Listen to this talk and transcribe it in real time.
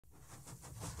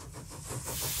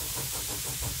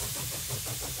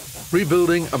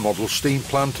Rebuilding a model steam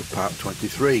plant, part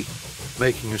 23,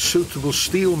 making a suitable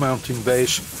steel mounting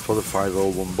base for the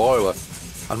 501 boiler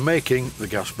and making the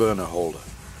gas burner holder.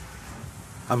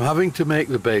 I'm having to make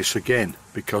the base again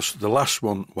because the last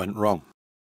one went wrong.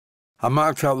 I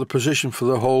marked out the position for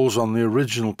the holes on the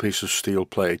original piece of steel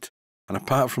plate, and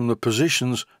apart from the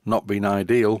positions not being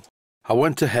ideal, I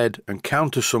went ahead and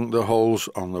countersunk the holes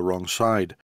on the wrong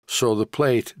side, so the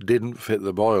plate didn't fit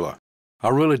the boiler. I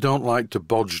really don't like to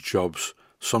bodge jobs,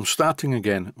 so I'm starting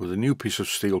again with a new piece of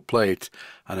steel plate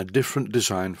and a different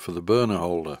design for the burner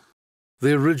holder.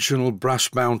 The original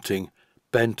brass mounting,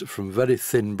 bent from very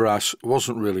thin brass,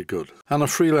 wasn't really good, and I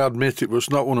freely admit it was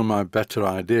not one of my better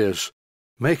ideas.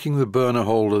 Making the burner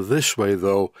holder this way,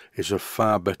 though, is a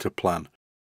far better plan.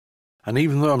 And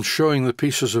even though I'm showing the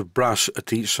pieces of brass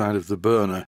at each side of the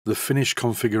burner, the finished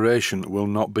configuration will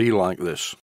not be like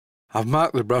this. I've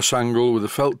marked the brass angle with a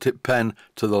felt tip pen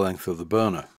to the length of the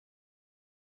burner.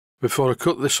 Before I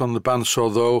cut this on the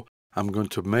bandsaw though, I'm going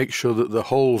to make sure that the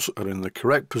holes are in the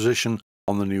correct position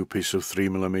on the new piece of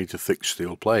 3mm thick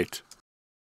steel plate.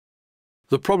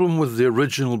 The problem with the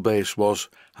original base was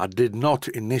I did not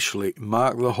initially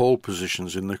mark the hole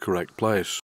positions in the correct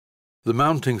place. The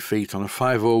mounting feet on a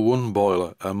 501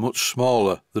 boiler are much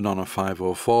smaller than on a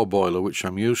 504 boiler, which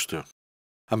I'm used to.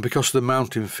 And because the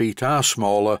mounting feet are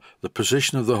smaller, the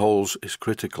position of the holes is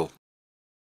critical.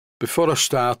 Before I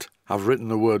start, I've written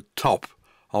the word top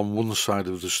on one side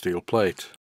of the steel plate.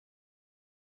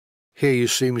 Here you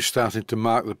see me starting to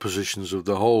mark the positions of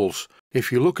the holes.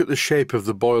 If you look at the shape of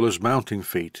the boiler's mounting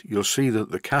feet, you'll see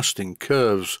that the casting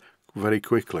curves very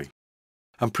quickly.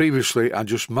 And previously I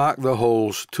just marked the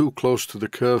holes too close to the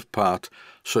curved part,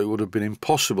 so it would have been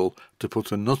impossible to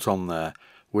put a nut on there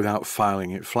without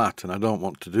filing it flat, and I don't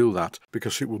want to do that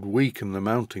because it would weaken the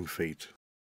mounting feet.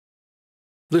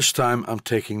 This time I'm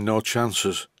taking no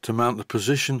chances. To mount the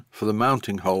position for the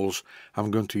mounting holes,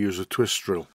 I'm going to use a twist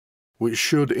drill, which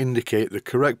should indicate the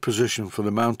correct position for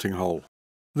the mounting hole.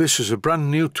 This is a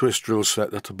brand new twist drill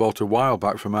set that I bought a while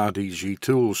back from RDG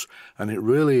Tools, and it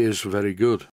really is very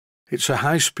good. It's a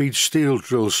high-speed steel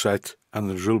drill set, and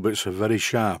the drill bits are very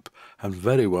sharp and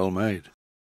very well made.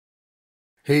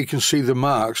 Here you can see the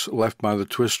marks left by the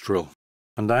twist drill,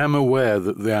 and I am aware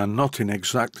that they are not in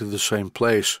exactly the same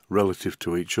place relative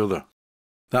to each other.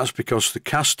 That's because the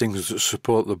castings that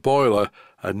support the boiler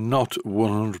are not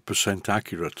 100%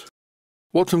 accurate.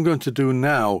 What I'm going to do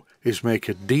now is make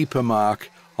a deeper mark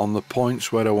on the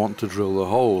points where I want to drill the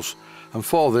holes, and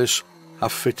for this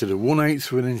I've fitted a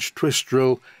 1/8 of an inch twist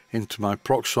drill into my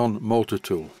Proxxon motor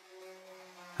tool.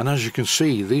 And as you can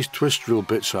see, these twist drill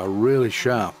bits are really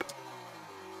sharp.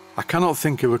 I cannot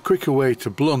think of a quicker way to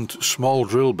blunt small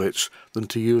drill bits than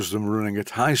to use them running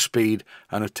at high speed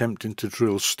and attempting to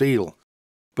drill steel.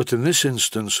 But in this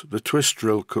instance, the twist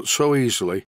drill cut so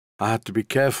easily, I had to be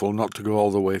careful not to go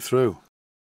all the way through.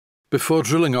 Before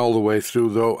drilling all the way through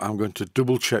though, I'm going to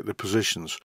double check the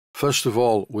positions. First of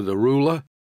all with a ruler,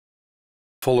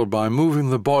 followed by moving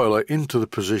the boiler into the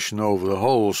position over the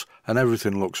holes, and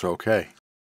everything looks okay.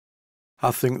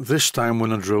 I think this time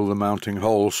when I drill the mounting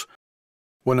holes,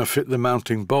 when I fit the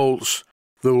mounting bolts,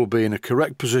 they will be in a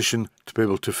correct position to be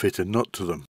able to fit a nut to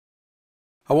them.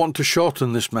 I want to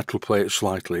shorten this metal plate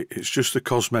slightly, it's just a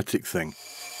cosmetic thing.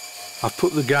 I've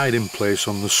put the guide in place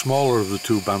on the smaller of the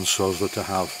two bandsaws that I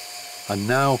have, and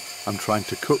now I'm trying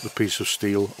to cut the piece of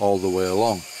steel all the way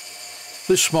along.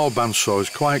 This small bandsaw is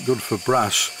quite good for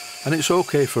brass, and it's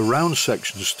okay for round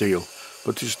section steel,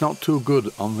 but it's not too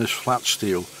good on this flat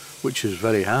steel, which is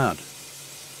very hard.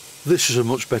 This is a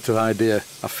much better idea.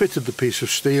 I fitted the piece of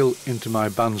steel into my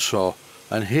bandsaw,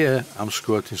 and here I'm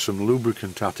squirting some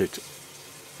lubricant at it.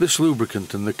 This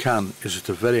lubricant in the can is at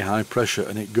a very high pressure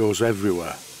and it goes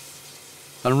everywhere.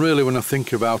 And really, when I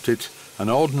think about it, an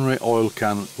ordinary oil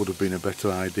can would have been a better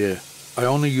idea. I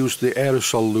only used the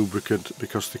aerosol lubricant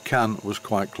because the can was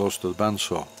quite close to the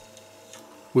bandsaw.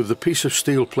 With the piece of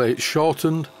steel plate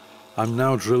shortened, I'm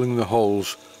now drilling the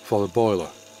holes for the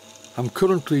boiler. I'm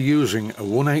currently using a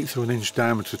 1/8 of an inch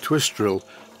diameter twist drill,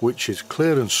 which is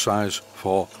clearance size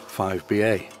for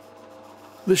 5BA.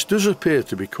 This does appear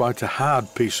to be quite a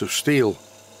hard piece of steel.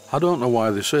 I don't know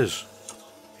why this is.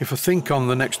 If I think on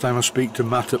the next time I speak to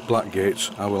Matt at Blackgates,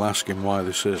 I will ask him why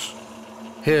this is.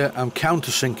 Here I'm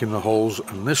countersinking the holes,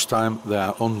 and this time they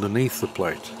are underneath the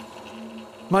plate.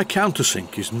 My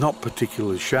countersink is not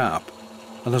particularly sharp,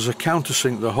 and as I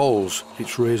countersink the holes,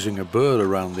 it's raising a burr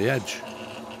around the edge.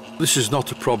 This is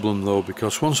not a problem though,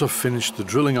 because once I've finished the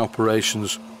drilling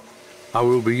operations, I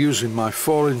will be using my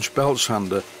 4-inch belt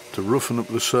sander to roughen up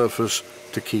the surface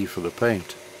to key for the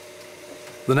paint.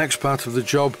 The next part of the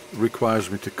job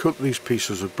requires me to cut these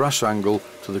pieces of brass angle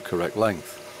to the correct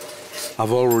length.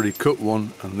 I've already cut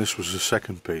one, and this was the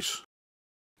second piece.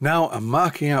 Now I'm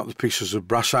marking out the pieces of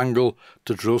brass angle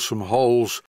to drill some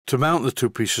holes to mount the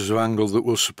 2 pieces of angle that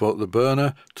will support the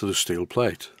burner to the steel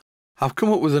plate. I've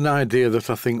come up with an idea that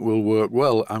I think will work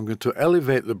well. I'm going to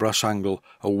elevate the brass angle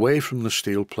away from the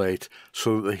steel plate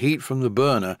so that the heat from the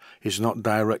burner is not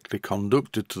directly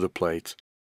conducted to the plate.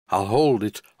 I'll hold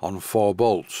it on 4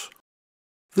 bolts.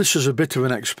 This is a bit of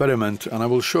an experiment, and I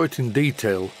will show it in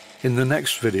detail in the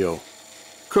next video.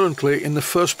 Currently, in the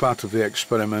first part of the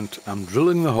experiment, I'm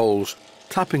drilling the holes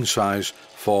tapping size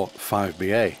for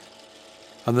 5BA.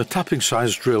 And the tapping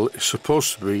size drill is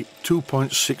supposed to be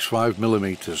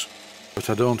 2.65mm, but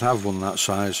I don't have one that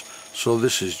size, so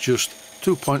this is just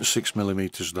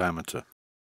 2.6mm diameter.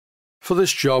 For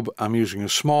this job I'm using a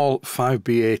small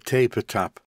 5BA taper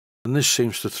tap, and this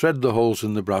seems to thread the holes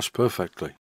in the brass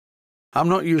perfectly. I'm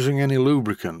not using any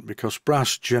lubricant because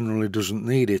brass generally doesn't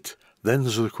need it. Then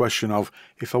there's the question of,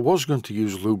 if I was going to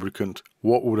use lubricant,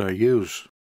 what would I use?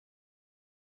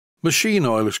 Machine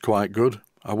oil is quite good.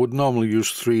 I would normally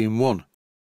use 3-in-1.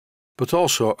 But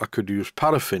also I could use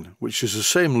paraffin, which is the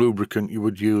same lubricant you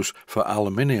would use for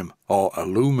aluminium or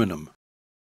aluminum.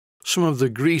 Some of the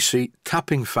greasy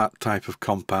tapping fat type of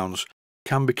compounds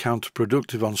can be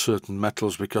counterproductive on certain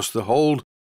metals because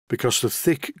the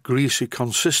thick greasy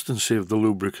consistency of the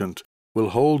lubricant will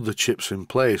hold the chips in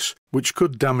place, which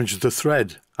could damage the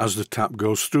thread as the tap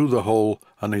goes through the hole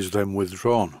and is then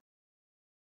withdrawn.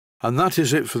 And that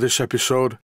is it for this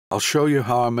episode. I'll show you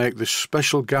how I make this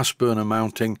special gas burner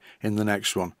mounting in the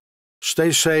next one.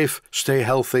 Stay safe, stay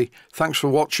healthy, thanks for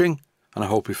watching, and I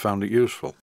hope you found it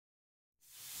useful.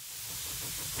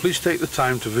 Please take the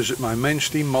time to visit my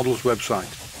Mainsteam Models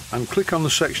website and click on the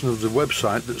section of the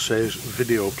website that says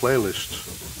Video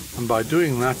Playlists. And by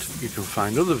doing that, you can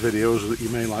find other videos that you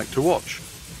may like to watch.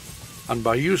 And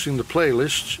by using the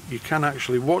playlists, you can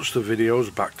actually watch the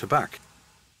videos back to back.